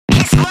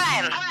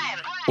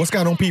What's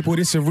going on, people?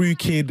 This is Rue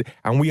Kid,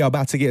 and we are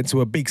about to get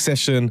into a big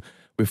session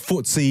with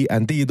Footsie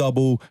and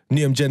D-Double,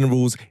 Neum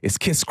Generals. It's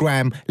Kiss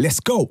Grime. Let's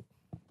go.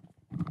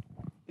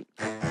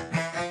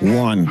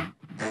 One.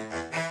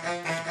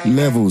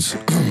 Levels.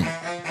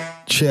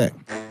 Check.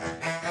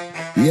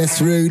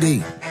 Yes,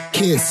 Rudy.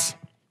 Kiss.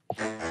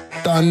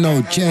 Don't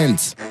know,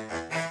 gents.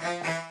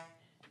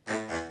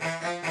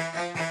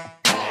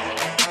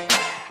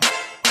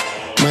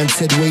 Man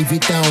said wave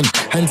it down,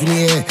 hands in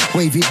the air,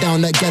 wave it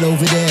down, that gal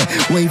over there,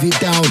 wave it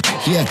down,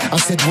 yeah, I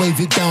said wave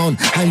it down,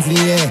 hands in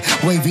the air,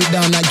 wave it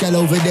down, that gal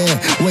over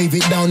there, wave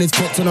it down, it's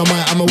popped on my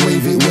mic, I'ma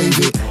wave it, wave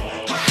it.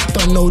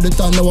 Don't know the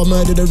done know, I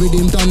murdered the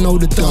rhythm, don't know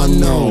the done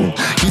know.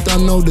 You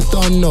don't know the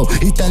done know,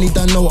 it's Danny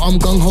don't know.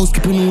 I'm gung-ho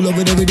skipping all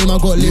over the rhythm, I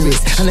got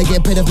lyrics, and I get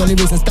paid up for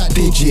lyrics, I stack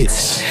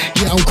digits.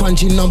 Yeah, I'm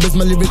crunching numbers,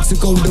 my lyrics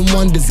are golden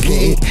wonders,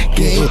 get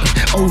it,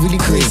 overly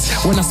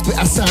crisp. When I spit,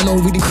 I sound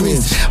overly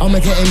crisp. I'll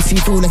make an MC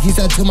feel like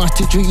he's had too much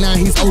to drink, now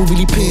he's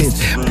overly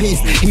pissed,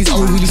 he's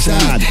overly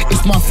sad.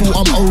 It's my fault,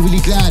 I'm overly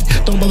glad.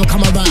 Don't bother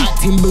come around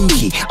acting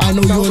bookie, I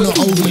know you're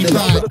not overly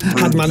bad.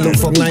 Had my look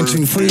from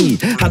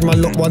 923, had my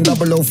look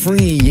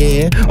 1003,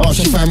 yeah.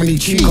 Ask your family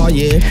tree, car,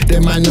 yeah.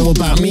 Them man know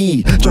about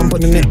me. Jump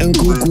on the net and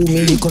Google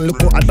me. You can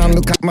look what I done,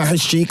 look at my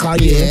history, car,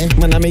 yeah.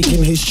 Man, I'm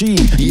making history,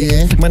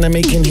 yeah. Man, I'm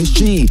making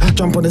history.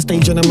 Jump on the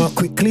stage and I'm out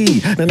quickly.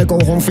 Then I go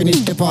home,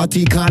 finish the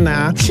party,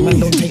 kana. Man,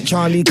 don't take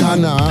Charlie,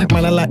 kana.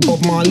 Man, I like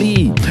Bob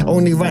Marley.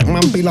 Only right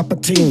man, build up a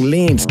ting.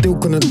 Lean, still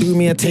couldn't do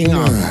me a ting.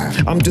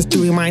 I'm just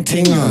doing my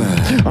ting.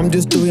 I'm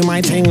just doing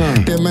my ting.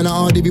 Them man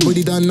are hard,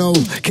 everybody don't know.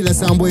 Kill a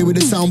soundboy with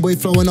a soundboy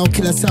flow, and I'll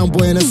kill a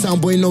soundboy and a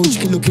soundboy knows.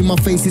 You can look in my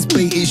face, it's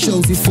bait, it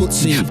shows it's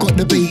Footsie. Got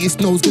the bait, it's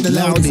nose, got the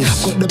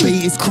loudest. Got the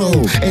bait, it's crow.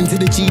 Enter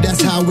the G,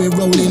 that's how we're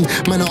rolling.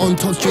 Man are on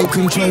top, straight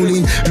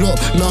controlling. Look,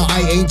 nah,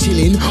 I ain't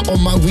chilling. On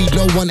my weed,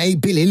 no one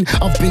ain't billing.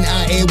 I've been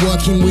out here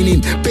working,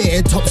 winning.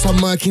 Better tops,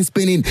 I'm working,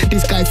 spinning.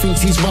 This guy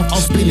thinks he's rough, I'll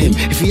spin him.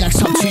 If he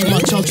acts up too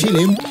much, I'll chill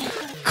him.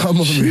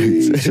 Come on,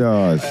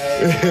 Charge.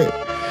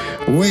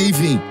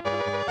 Wavy.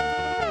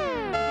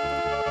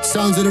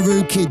 Sounds of the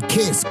Rude Kid,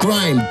 Kiss,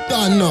 Grime,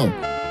 done know.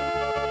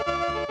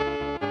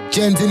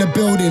 Jen's in the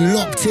building,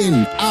 locked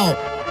in, out,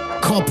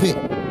 cop it,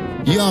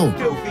 yo.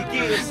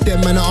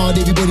 Them man are hard,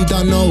 everybody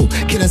don't know.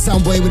 Kill a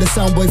soundboy with a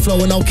soundboy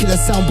flow, and I'll kill a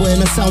soundboy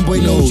and a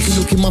soundboy knows. You can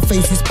look in my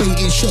face, it's bait,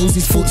 it shows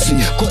it's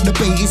Footsie. Got the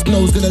bait, it's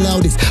nose, got the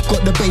loudest.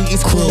 Got the bait,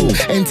 it's crow.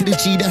 Enter the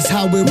G, that's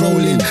how we're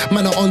rolling.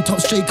 Man are on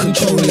top, straight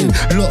controlling.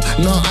 Look,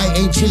 nah, I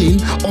ain't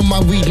chilling. On my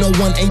weed, no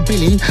one ain't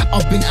billing.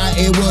 I've been out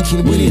here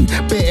working, winning.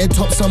 Better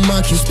tops, I'm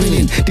marking,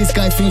 spinning. This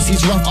guy thinks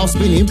he's rough, I'll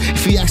spin him.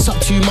 If he acts up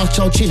too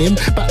much, I'll chill him.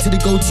 Back to the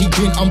goatee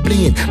grin, I'm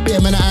blinging. Better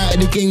man are out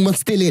of the game, I'm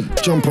still in.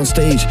 Jump on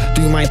stage,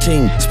 do my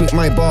thing, spit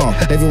my bar,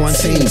 everyone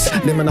sings.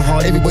 Them in the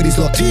hard, everybody's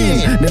locked in.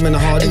 Them in the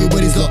hard,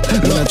 everybody's locked.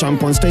 When I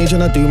jump on stage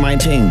and I do my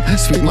thing,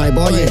 spit my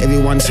bar, yeah,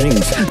 everyone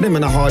sings. Them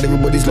in the hard,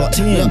 everybody's locked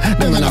in.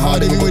 Them in the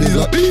hard, everybody's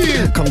locked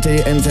in. Come to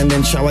your ends and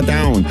then shower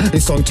down.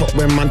 It's on top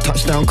when man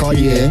touchdown, car,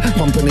 yeah.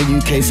 Pumping the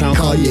UK sound,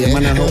 car, yeah.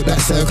 Man, I hope that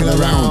circle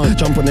around.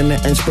 Jump on the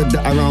net and spread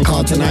that around,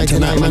 car. Tonight,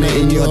 man,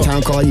 in your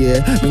town, car,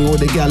 yeah. Bring all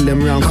the gal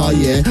them round, car,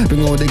 yeah.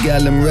 Bring all the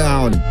gal them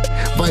round.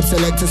 Vibe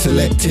selector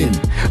selecting,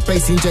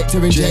 bass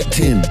injector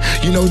injecting.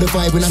 You know the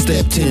vibe when I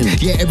stepped in.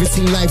 Yeah,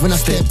 everything live when I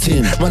stepped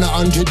in. Run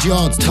 100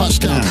 yards,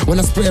 touchdown. When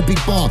I spray a big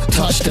bar,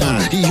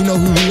 touchdown. Yeah, you know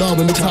who we are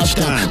when we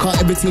touchdown. Can't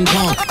everything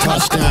calm,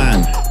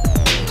 touchdown.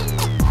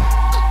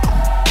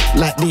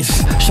 Like this,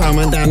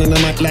 shaman down on the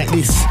mic like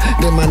this.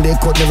 Them man they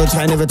could never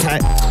try, never try.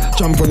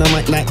 Jump on the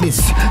mic like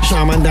this,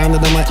 shaman down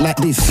on the mic like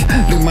this.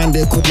 Them man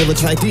they could never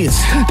try this.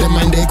 Them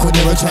man they could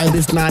never try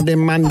this. Nah,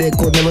 them man they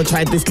could never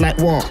try this. Like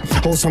what?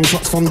 Hold some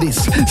shots from this.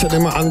 Set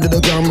them out under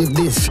the ground with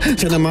this.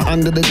 Set them out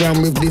under the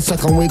ground with this. I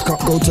can wake up,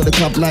 go to the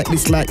club like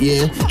this, like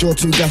yeah. Draw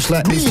two gash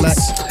like this, like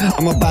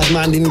I'm a bad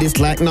man in this,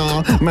 like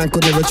nah, man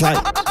could never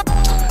try.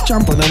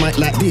 Jump on the mic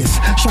like this,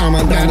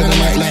 shaman down on the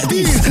mic like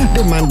this.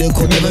 Them man they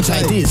could never try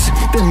this.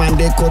 Them man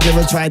they could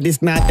never try this.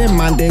 Nah, them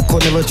man they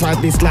could never try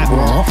this. Like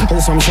what?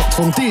 Hold some shots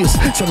from this.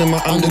 Send them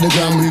out under the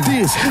ground with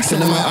this.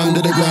 Send them out under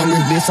the ground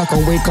with this. I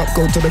can wake up,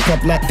 go to the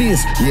club like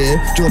this.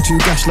 Yeah, draw two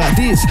gash like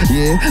this.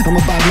 Yeah, I'm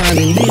a bad man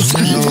in this.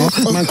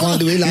 No, man can't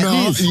do it like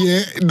this.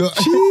 Yeah, no.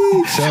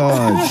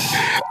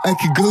 I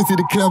could go to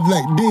the club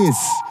like this.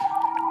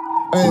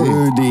 Hey.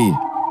 Rudy.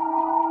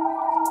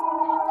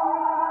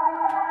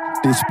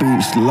 This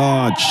beat's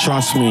large,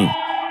 trust me.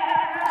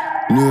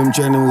 Neum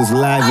Generals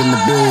live in the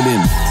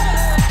building.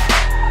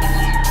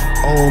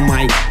 Oh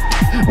my.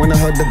 When I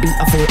heard the beat,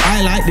 I thought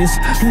I like this.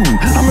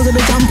 I'm gonna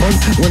jump on.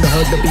 When I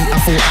heard the beat, I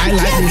thought I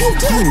like this.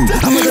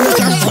 I'm gonna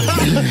jump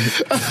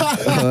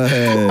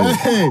on.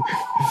 Hey.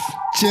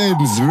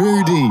 James,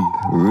 Rudy.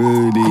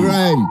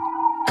 Grime,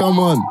 come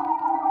on.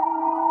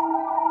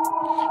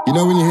 You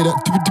know when you hear that?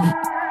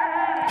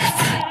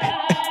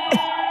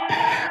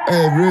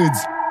 Hey, Rudes.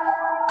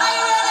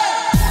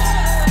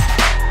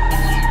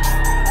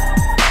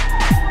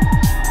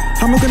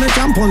 I'm gonna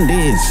jump on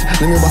this.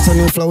 Let me bust a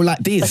new flow like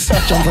this.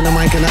 Jump on the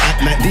mic and I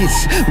act like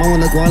this. Man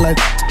wanna go on like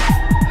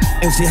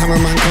MC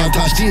Hammerman can't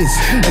touch this.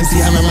 MC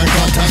Hammerman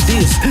can't touch this.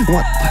 this.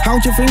 What?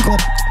 How'd you think of?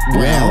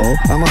 Well,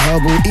 I'm a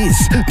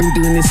herbalist. Been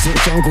doing this since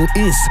Jungle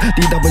is.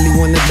 DW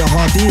one of the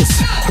hardest.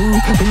 Who's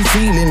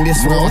feeling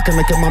this? Well, I can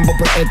make a man bop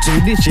head to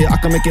this. Yeah, I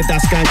can make it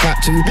that skank cat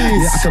to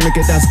this. Yeah, I can make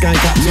it that skank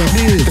cat to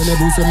this. The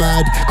levels are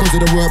mad, cause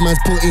of the work man's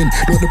put in.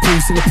 Not the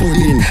proofs in the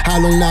pudding. How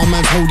long now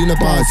man's holding the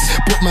bars?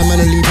 Put my man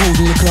and leave holes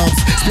in your clubs.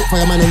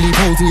 Spitfire man and leave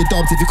holes in your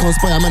dubs. If you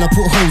conspire man, I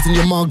put holes in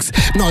your mugs.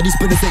 Nah, these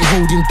brothers ain't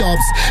holding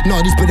dubs.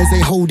 Nah, these brothers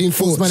ain't holding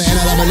thoughts. Man ain't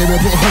like my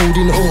lyric, but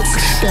holding hooks.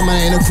 Them man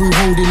ain't a crew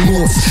holding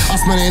morts.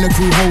 Us man ain't a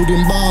crew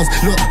holding bars.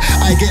 Look,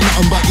 I get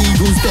nothing but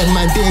eagles. Them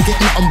man they get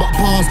nothing but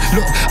bars.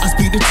 Look, I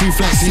speak the truth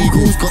like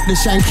seagulls. Got the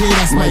shank here,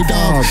 that's my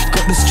dog.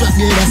 Got the strap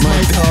here, that's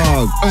my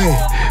dog. Hey.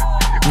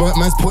 Work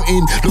man's put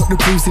in, look the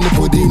proofs in the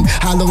pudding.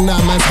 How long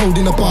now man's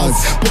holding the bars?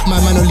 Put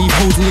my man and leave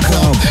holes in your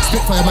club.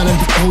 Spitfire man and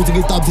leave holes in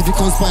your dubs. If you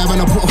conspire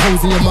man, I put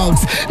holes in your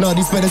mugs. Nah,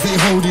 these brothers ain't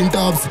holding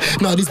dubs.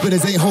 Nah, these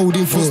brothers ain't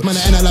holding foots. Man,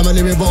 I ain't like my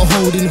lyric, but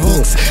holding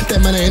hooks.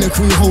 Them man ain't a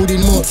crew holding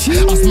much.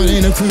 Us man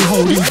ain't a crew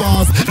holding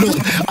bars. Look,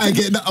 I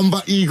get nothing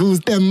but eagles.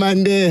 Them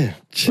man there.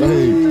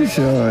 Jesus,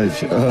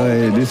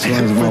 this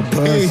one's my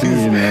Percy,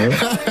 you know.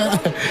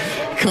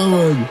 Come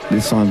on.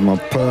 This one's my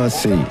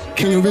Percy.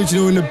 King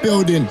Original in the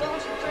building.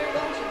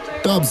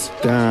 Dubs.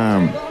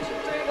 Damn.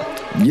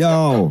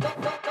 Yo.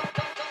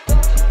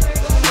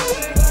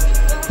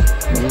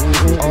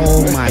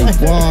 Oh my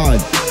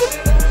God.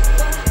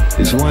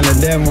 It's one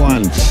of them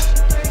ones.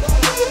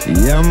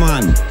 Yeah,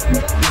 man.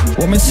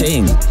 What am I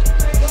saying?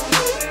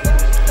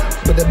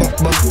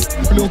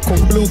 Bluko.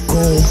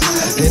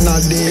 In a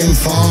the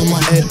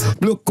informer head.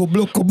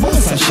 Bluko,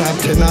 boss a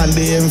shot in a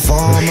the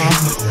informer.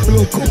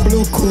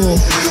 Bluko.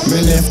 Me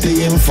left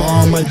the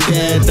informer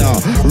dead.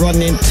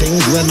 Running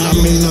things when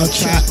I'm in no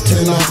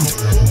chatting up.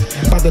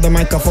 Back to the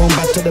microphone,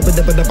 back to the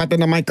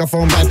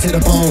microphone, back to the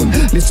phone.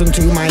 Listen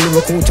to my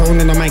lyrical tone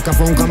in the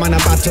microphone. Come on,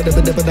 back to the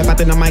back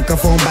in the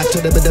microphone, back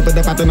to the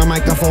back in the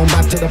microphone,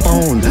 back to the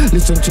phone.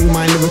 Listen to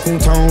my lyrical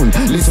tone.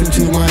 Listen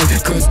to my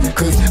cause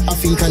I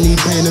think I need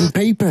pen and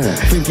paper.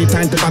 Think it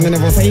time to ban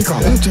another faker.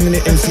 2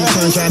 minute MC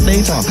turns out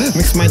data.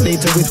 Mix my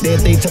data with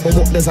their data, but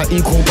what does that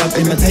equal? Blood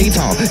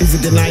imitator. If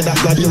you deny that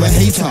blood, you're a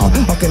hater.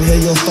 I can hear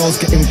your stars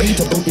getting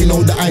beta. Don't you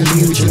know that I'm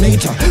the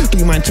originator?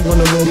 Do my thing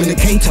on the road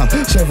indicator.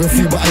 Serve a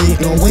few, but I ain't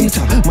no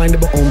waiter. Mind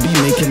the own be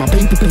making my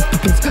paper.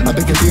 I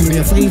beg you do me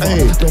a favor.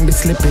 Hey. Don't be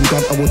slipping,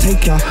 blood, I will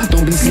take ya.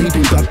 Don't be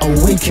sleeping, blood, I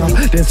will wake ya.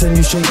 Then send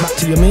you straight back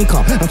to your maker.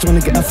 I just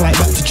wanna get a flight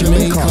back to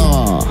Jamaica.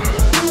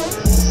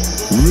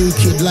 Rude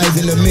Kid live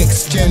in the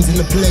mix, gems in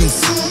the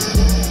place.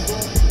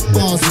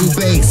 Bars and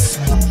bass.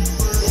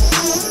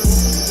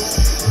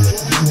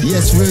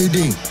 Yes,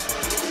 Rudy.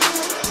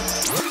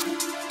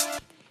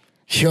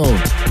 Yo.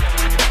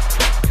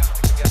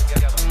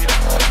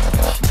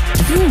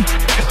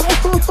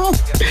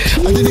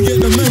 I didn't get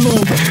the memo.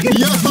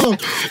 Yo.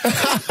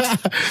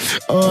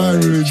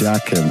 Alright, Rude.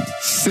 Jackin'.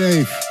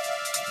 Safe.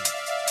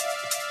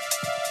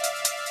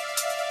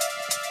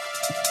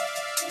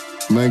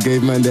 Man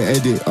gave man the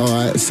edit.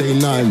 Alright, say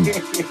none.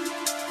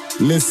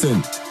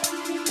 Listen.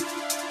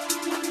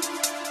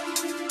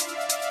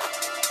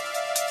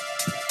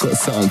 Got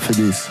something for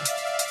this.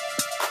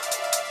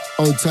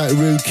 Old tight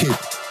Rude Kid.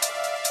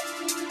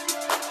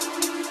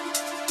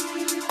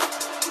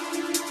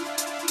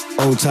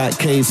 Old tight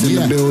case in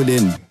the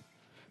building.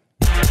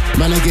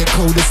 Man, I get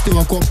colder still.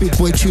 I got big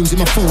boy tunes in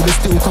my folder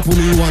still. Couple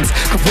new ones,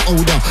 couple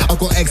older. I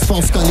got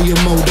X-File, Scully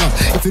and Mulder.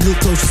 If you look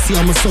close, you see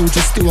I'm a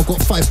soldier still. I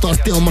got 5 stars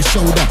still on my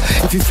shoulder.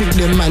 If you think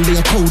them man, they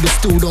are colder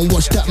still. Don't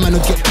watch that man,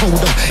 I'll get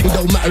colder. It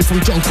don't matter if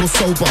I'm drunk or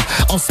sober.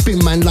 I'll spin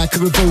man like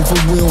a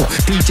revolver wheel.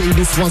 DJ,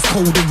 this one's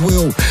colder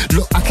will.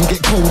 Look, I can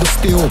get colder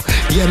still.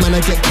 Yeah, man, I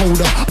get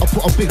colder. I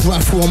put a big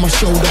rifle on my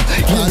shoulder.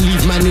 Yeah, I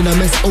leave man in a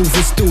mess over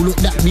still. Look,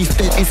 that beef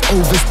dead, it's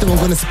over still. I'm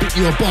gonna spit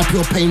you a bar,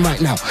 pure pain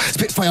right now.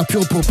 Spitfire,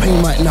 pure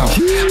pain right now.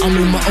 I'm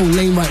in my own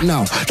lane right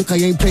now. Look, I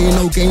ain't playing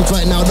no games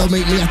right now. Don't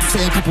make me have to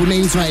say a couple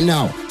names right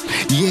now.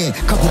 Yeah,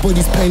 couple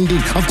bodies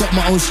pending. I've got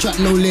my own strap,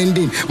 no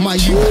lending. My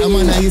you better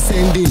man, how you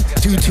sending?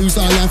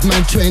 2-2s, our life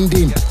man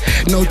trending.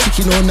 No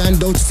chicken or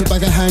Nando, just a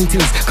bag of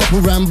hangings.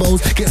 Couple Rambos,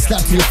 get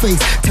slapped in your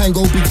face.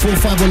 Tango, big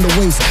 4-5 on the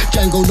waist.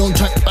 Django, don't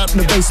track up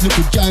the bass, look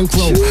at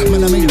Jankro.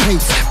 Man, I make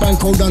tapes.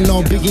 Banco done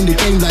now, big in the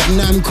game like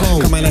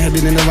Namco. Come on, I'm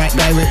heading in the right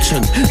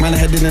direction. Man, I'm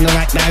heading in the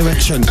right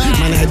direction.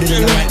 Man, I'm heading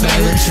in the right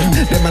direction.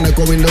 Them man are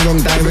going the wrong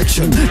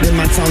direction.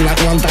 Them man sound like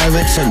One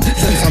Direction.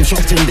 Since I'm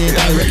shocked in their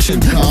direction.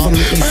 I'm from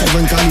the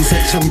E7 Gully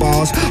section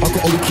bars. I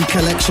got a wiki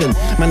collection.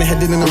 Man, I'm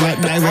heading in the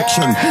right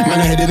direction. Man,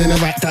 I'm heading in the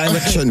right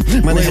direction.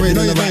 Man, I'm heading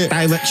in the right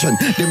direction.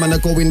 Them man are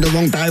going the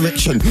wrong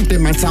direction.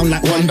 Them man sound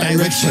like One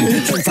Direction.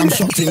 Since I'm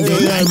shocked in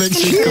their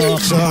direction.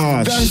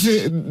 That's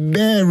it,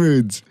 there,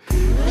 Rude.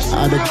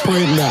 At the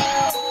point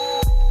that.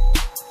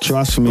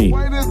 Trust me.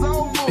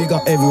 Big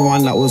up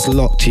everyone that was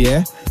locked,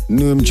 yeah?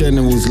 Newham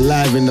Generals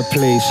live in the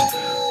place.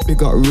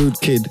 Big up Rude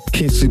Kid,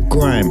 Kiss with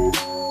Grime.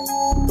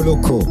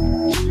 Loco.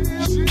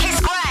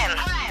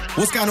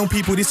 What's going on,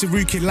 people? This is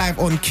Rude Kid live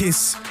on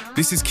Kiss.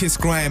 This is Kiss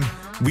Grime.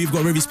 We've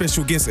got very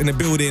special guests in the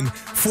building.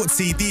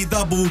 Footsie,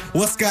 D-Double.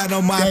 What's going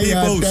on, my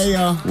people?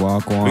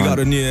 Walk on. We got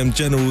the New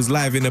Generals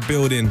live in the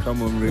building.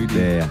 Come on, Rudy.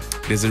 Yeah.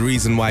 There's a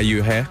reason why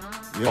you're here,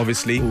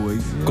 obviously.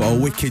 Always. Got a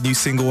wicked new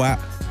single out.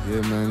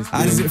 Yeah, man.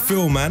 How does it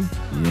feel, man?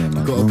 Yeah,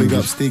 man. Got a big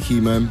up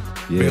Sticky, man.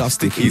 Yeah, Big up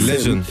Sticky,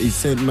 legend. He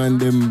sent man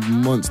them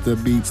monster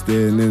beats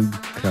there, and then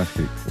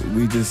Classic.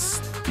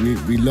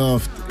 we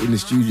laughed in the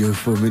studio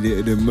for a minute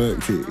and then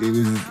murked it. It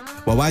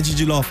was Well, why did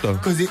you laugh though?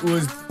 because it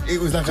was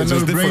like a 'Cause it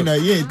was no-brainer.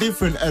 Yeah,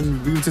 different,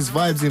 and we were just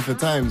vibes in for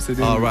time. So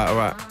then, Oh,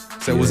 right.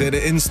 So was it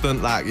an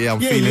instant, like, I'm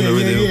feeling the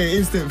rhythm? Yeah,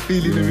 instant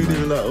feeling the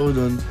rhythm. Like, hold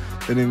on,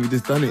 and then we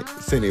just done it.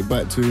 Sent it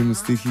back to him.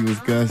 Sticky was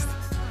gassed.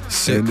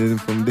 Shit. And then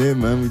from there,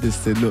 man, we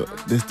just said, look,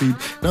 let's do.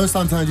 Now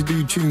sometimes you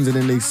do tunes and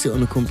then they sit on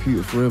the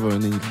computer forever,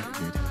 and then you're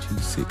like, yeah, that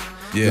tune's sick.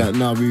 Yeah. Like,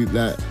 nah, we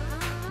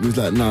was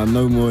like, nah,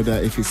 no more of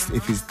that. If it's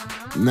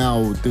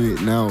now, do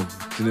it now.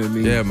 Do you know what I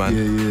mean? Yeah, man.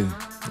 Yeah.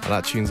 I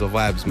like tunes of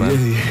vibes, man.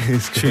 Yeah,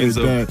 it's Tunes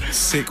good. of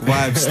sick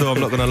vibes still, I'm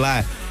not gonna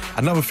lie.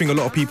 Another thing a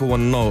lot of people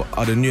want to know,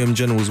 are the New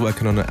Generals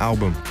working on an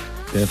album?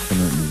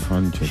 Definitely,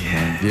 100.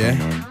 Yeah?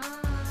 Come on.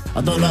 I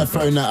don't like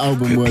throwing that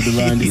album word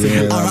around.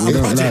 Yeah, like, we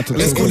don't like to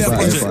Let's talk call it a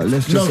about it, project. but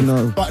let's just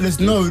know. But let's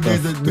know we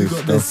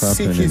got the stuff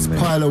happening, sickest mate.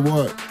 pile of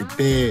work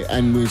there,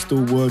 and we're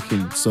still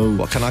working. So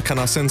What, can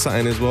I send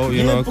something as well? You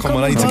yeah, know, but come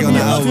on, I need to get on come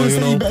the album, you You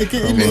know? better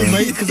get in there,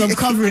 mate, because I'm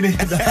covering it.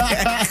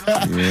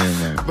 Yeah,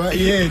 man. But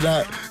yeah,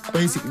 like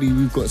basically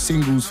we've got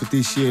singles for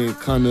this year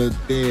kind of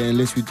there,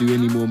 unless we do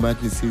any more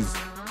madnesses.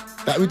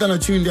 Like we done a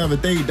tune the other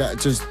day that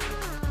just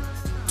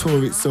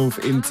tore itself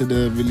into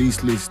the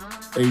release list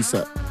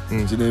ASAP. Do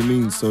you know what I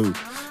mean? So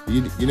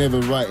you're never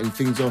writing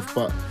things off,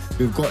 but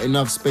we've got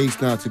enough space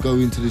now to go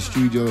into the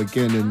studio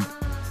again and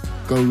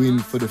go in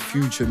for the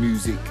future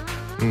music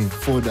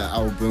for that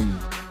album,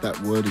 that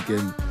word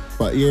again.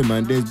 But yeah,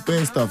 man, there's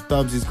bare stuff.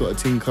 Dubs has got a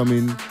thing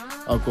coming.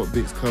 I've got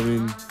bits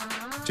coming.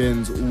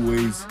 Jen's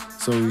always.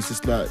 So it's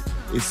just like,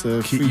 it's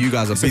a You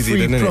guys are busy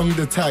then, innit? three-pronged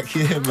attack,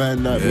 yeah,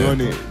 man. Like, we're on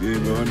it. Yeah,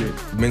 we're on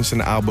it. Mention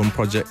the album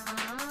project.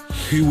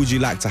 Who would you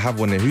like to have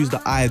on there? Who's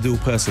the ideal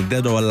person,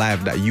 dead or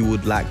alive, that you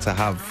would like to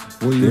have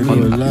What do you Dead or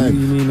mean? alive? What do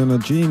you mean on a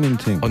dreaming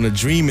thing? on the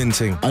dreaming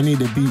thing? I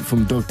need a beat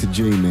from Dr.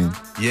 J, man.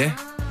 Yeah?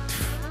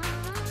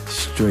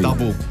 Straight.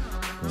 Double.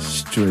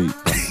 Straight.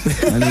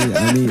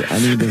 I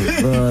need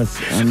a verse.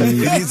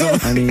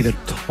 I need a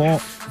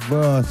top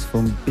verse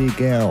from Big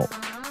L.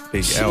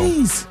 Big L.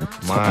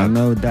 Jeez. I Man.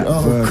 know that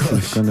Oh, verse gosh.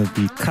 is gonna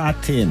be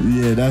cutting.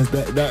 Yeah, that's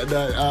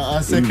that.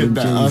 I second Even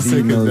that. I Jay-Z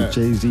second knows, that.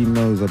 Jay-Z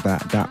knows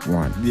about that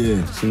one. Yeah,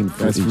 I've seen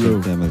that's footage real.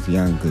 of them as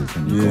youngers,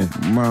 and he Yeah.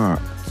 got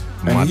marked.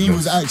 And he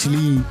was Madness.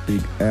 actually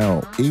Big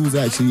L.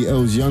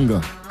 L's younger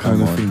kind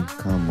Come of on, thing.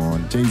 come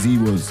on. Jay-Z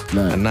was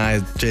like, And now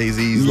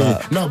Jay-Z's yeah.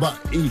 like, No, but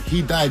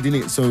he died in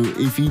it. So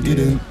if he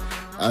didn't,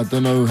 I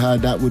don't know how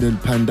that would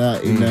have panned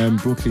out in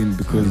Brooklyn,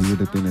 because He would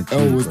have been a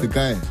L G, was bro. the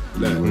guy. He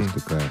Like, was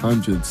the guy.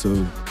 100.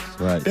 So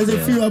Right there's a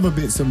there. few other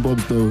bits and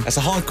bobs though. that's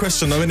a hard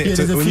question though, isn't it? Yeah,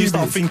 there's a When few you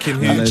start bits.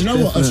 thinking, Yeah, Do there's you know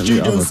what? A definitely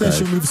studio other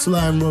session guys. with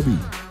Sly and Robbie,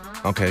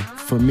 okay.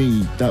 for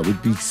me, that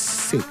would be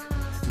sick.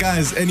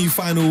 Guys, any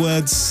final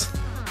words?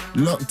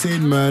 Locked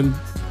in, man.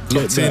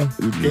 Locked Get in. that.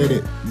 You get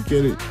it. You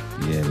get it.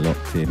 Yeah,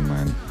 Locked In,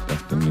 man.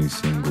 That's the new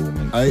single,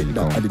 man. I- You that-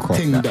 gonna the cop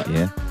thing that, that-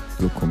 yeah?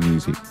 Local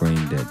music, brain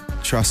dead.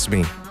 Trust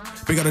me.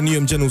 Big up the New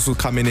Generals for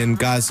coming in.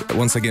 Guys,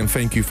 once again,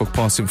 thank you for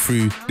passing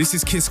through. This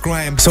is Kiss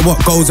Grime. So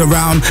what goes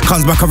around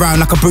comes back around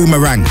like a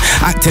boomerang.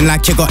 Acting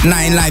like you got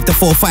 9 life, the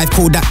 4-5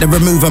 called that the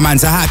remover man.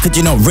 So how could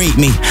you not rate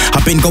me?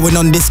 I've been going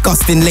on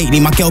disgusting lately.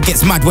 My girl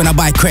gets mad when I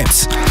buy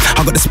crepes.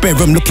 I got the spare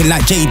room looking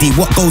like JD.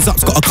 What goes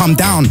up's gotta come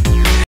down.